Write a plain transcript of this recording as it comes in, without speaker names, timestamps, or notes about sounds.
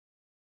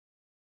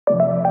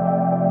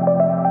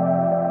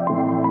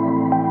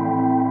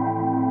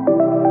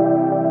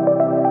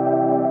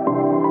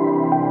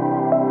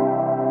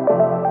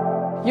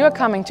are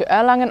coming to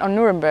Erlangen or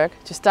Nuremberg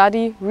to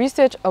study,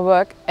 research or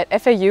work at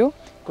FAU,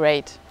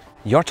 great.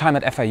 Your time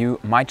at FAU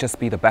might just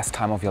be the best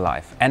time of your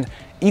life, and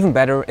even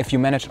better if you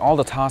manage all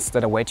the tasks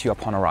that await you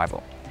upon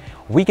arrival.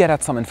 We get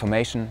at some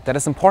information that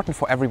is important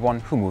for everyone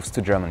who moves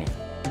to Germany.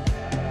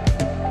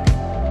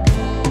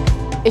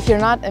 If you're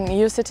not an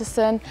EU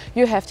citizen,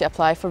 you have to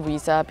apply for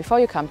visa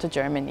before you come to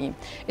Germany,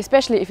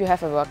 especially if you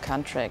have a work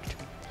contract.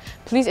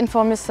 Please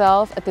inform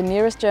yourself at the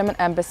nearest German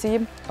embassy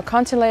or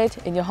consulate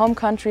in your home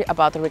country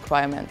about the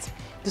requirements.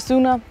 The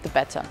sooner, the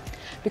better,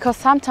 because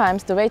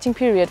sometimes the waiting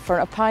period for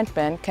an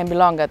appointment can be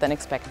longer than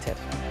expected.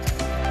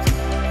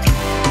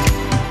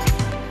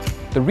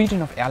 The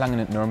region of Erlangen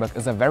and Nürnberg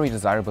is a very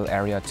desirable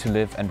area to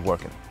live and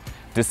work in.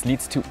 This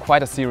leads to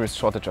quite a serious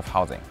shortage of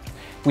housing.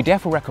 We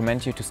therefore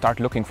recommend you to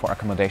start looking for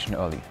accommodation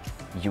early.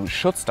 You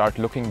should start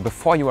looking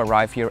before you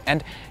arrive here,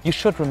 and you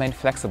should remain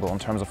flexible in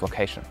terms of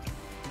location.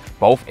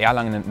 Both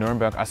Erlangen and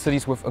Nürnberg are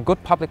cities with a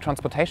good public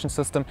transportation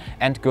system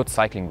and good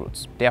cycling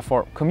routes.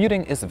 Therefore,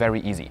 commuting is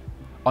very easy.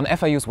 On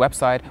FAU's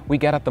website, we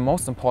get at the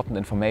most important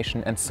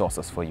information and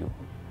sources for you.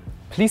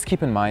 Please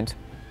keep in mind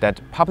that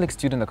public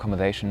student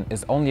accommodation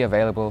is only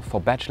available for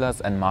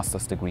bachelor's and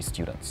master's degree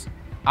students.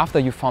 After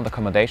you've found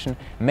accommodation,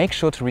 make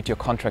sure to read your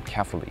contract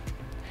carefully.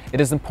 It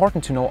is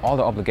important to know all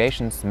the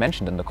obligations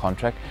mentioned in the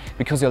contract,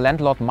 because your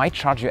landlord might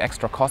charge you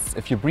extra costs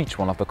if you breach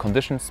one of the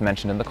conditions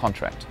mentioned in the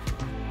contract.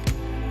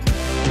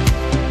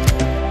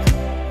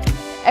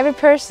 Every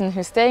person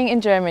who's staying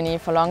in Germany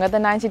for longer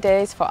than 90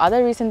 days for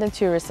other reasons than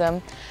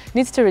tourism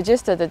needs to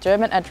register the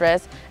German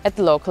address at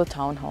the local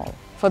town hall.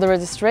 For the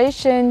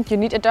registration, you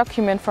need a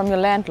document from your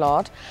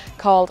landlord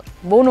called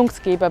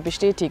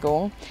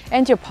Wohnungsgeberbestätigung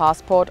and your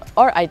passport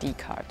or ID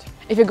card.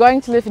 If you're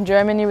going to live in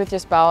Germany with your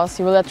spouse,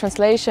 you will need a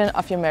translation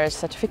of your marriage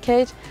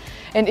certificate.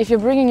 And if you're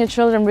bringing your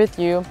children with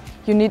you,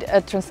 you need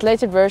a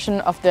translated version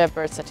of their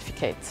birth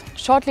certificates.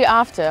 Shortly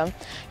after,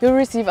 you'll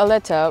receive a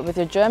letter with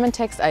your German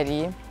tax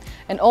ID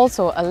and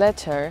also a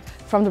letter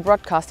from the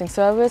broadcasting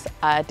service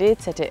ARD,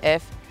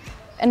 ZDF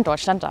and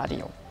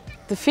Deutschlandradio.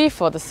 The fee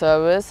for the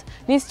service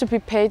needs to be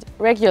paid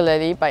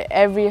regularly by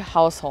every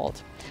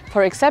household.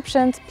 For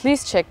exceptions,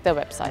 please check their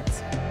websites.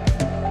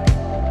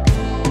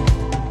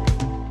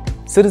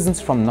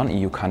 Citizens from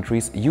non-EU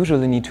countries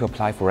usually need to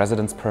apply for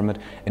residence permit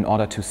in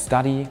order to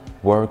study,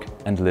 work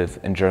and live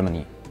in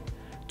Germany.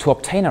 To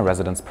obtain a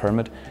residence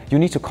permit, you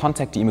need to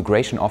contact the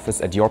immigration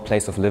office at your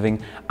place of living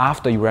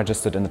after you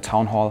registered in the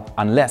town hall,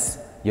 unless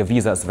your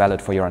visa is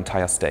valid for your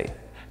entire stay.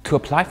 To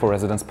apply for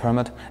residence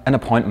permit, an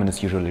appointment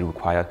is usually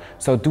required,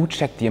 so do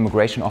check the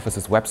immigration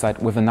office's website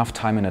with enough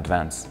time in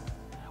advance.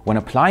 When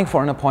applying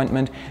for an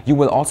appointment, you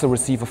will also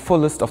receive a full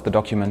list of the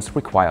documents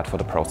required for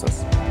the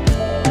process.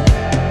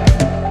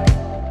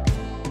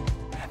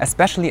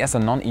 Especially as a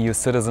non-EU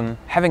citizen,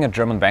 having a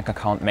German bank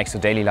account makes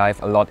your daily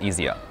life a lot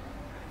easier.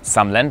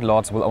 Some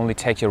landlords will only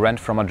take your rent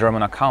from a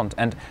German account,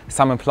 and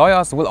some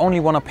employers will only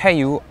want to pay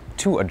you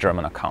to a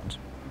German account.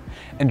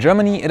 In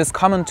Germany, it is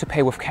common to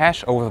pay with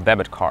cash or with a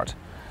debit card.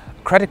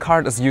 Credit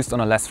card is used on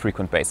a less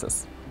frequent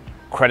basis.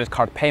 Credit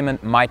card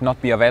payment might not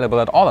be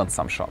available at all in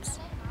some shops.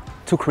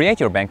 To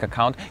create your bank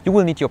account, you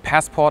will need your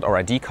passport or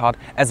ID card,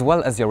 as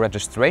well as your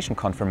registration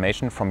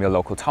confirmation from your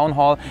local town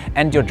hall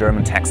and your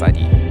German tax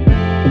ID.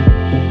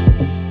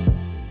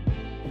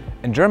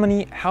 In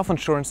Germany, health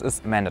insurance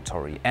is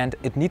mandatory and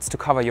it needs to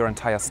cover your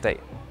entire stay.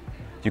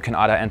 You can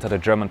either enter the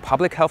German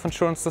public health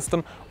insurance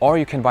system or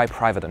you can buy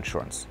private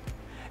insurance.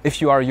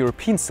 If you are a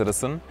European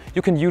citizen,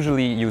 you can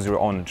usually use your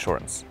own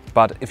insurance.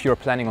 But if you are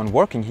planning on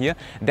working here,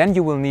 then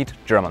you will need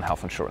German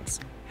health insurance.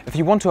 If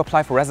you want to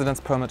apply for residence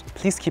permit,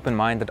 please keep in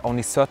mind that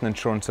only certain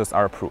insurances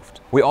are approved.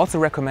 We also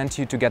recommend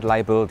you to get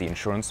liability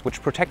insurance,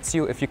 which protects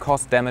you if you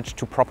cause damage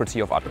to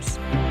property of others.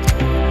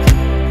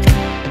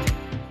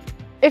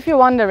 If you're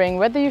wondering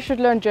whether you should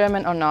learn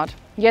German or not,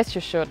 yes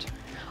you should.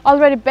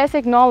 Already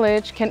basic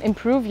knowledge can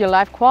improve your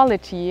life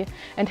quality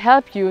and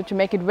help you to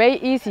make it way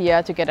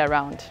easier to get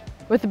around.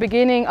 With the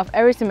beginning of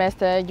every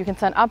semester, you can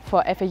sign up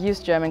for FAU's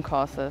German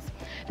courses.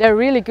 They're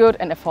really good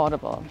and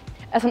affordable.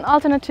 As an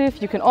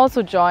alternative, you can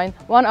also join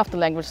one of the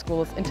language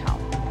schools in town.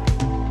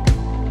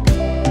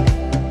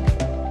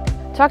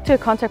 Talk to a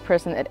contact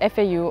person at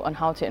FAU on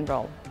how to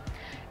enroll.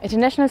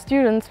 International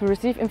students will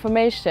receive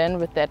information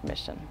with their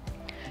admission.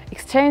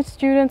 Exchange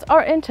students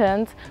or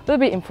interns will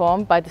be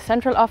informed by the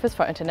Central Office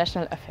for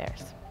International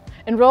Affairs.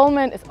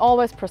 Enrollment is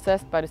always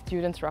processed by the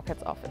Students'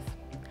 Rockets Office.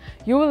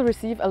 You will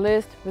receive a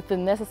list with the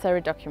necessary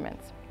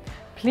documents.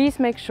 Please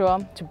make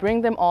sure to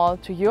bring them all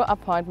to your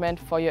appointment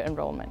for your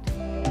enrollment.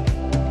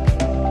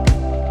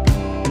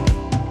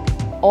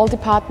 All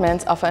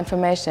departments offer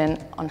information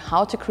on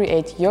how to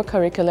create your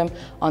curriculum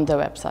on their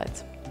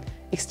websites.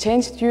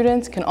 Exchange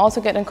students can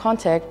also get in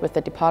contact with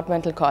the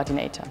departmental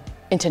coordinator.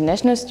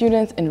 International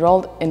students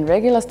enrolled in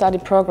regular study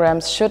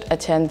programs should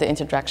attend the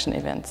introduction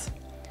events.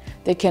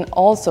 They can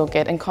also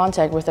get in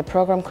contact with the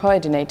program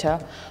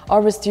coordinator or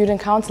with student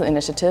council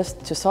initiatives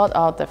to sort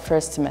out their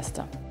first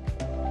semester.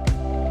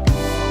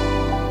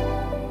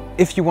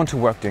 If you want to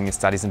work during your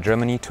studies in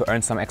Germany to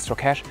earn some extra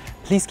cash,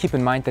 please keep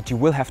in mind that you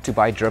will have to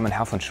buy German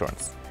health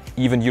insurance.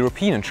 Even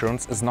European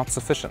insurance is not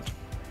sufficient.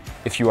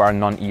 If you are a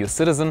non-EU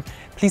citizen,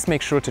 please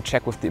make sure to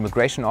check with the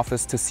immigration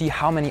office to see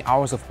how many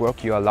hours of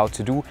work you are allowed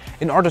to do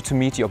in order to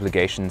meet the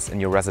obligations in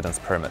your residence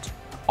permit.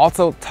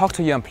 Also, talk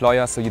to your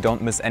employer so you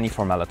don't miss any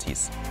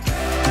formalities.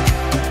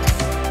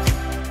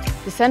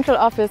 The Central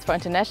Office for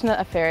International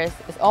Affairs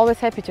is always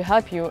happy to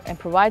help you and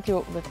provide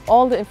you with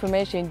all the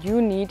information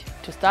you need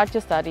to start your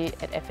study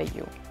at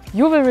FAU.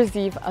 You will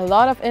receive a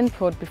lot of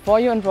input before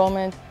your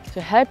enrollment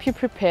to help you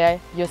prepare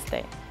your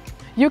stay.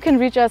 You can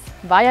reach us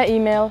via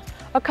email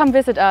or come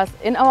visit us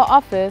in our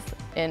office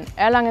in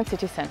Erlangen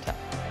City Center.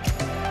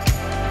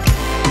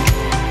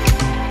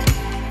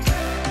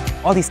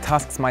 All these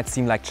tasks might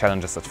seem like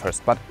challenges at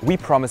first, but we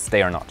promise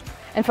they are not.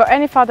 And for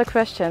any further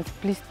questions,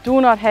 please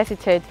do not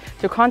hesitate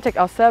to contact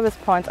our service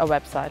points or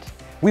website.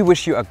 We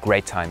wish you a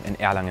great time in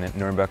Erlangen and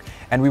Nürnberg,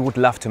 and we would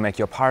love to make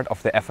you a part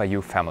of the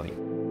FAU family.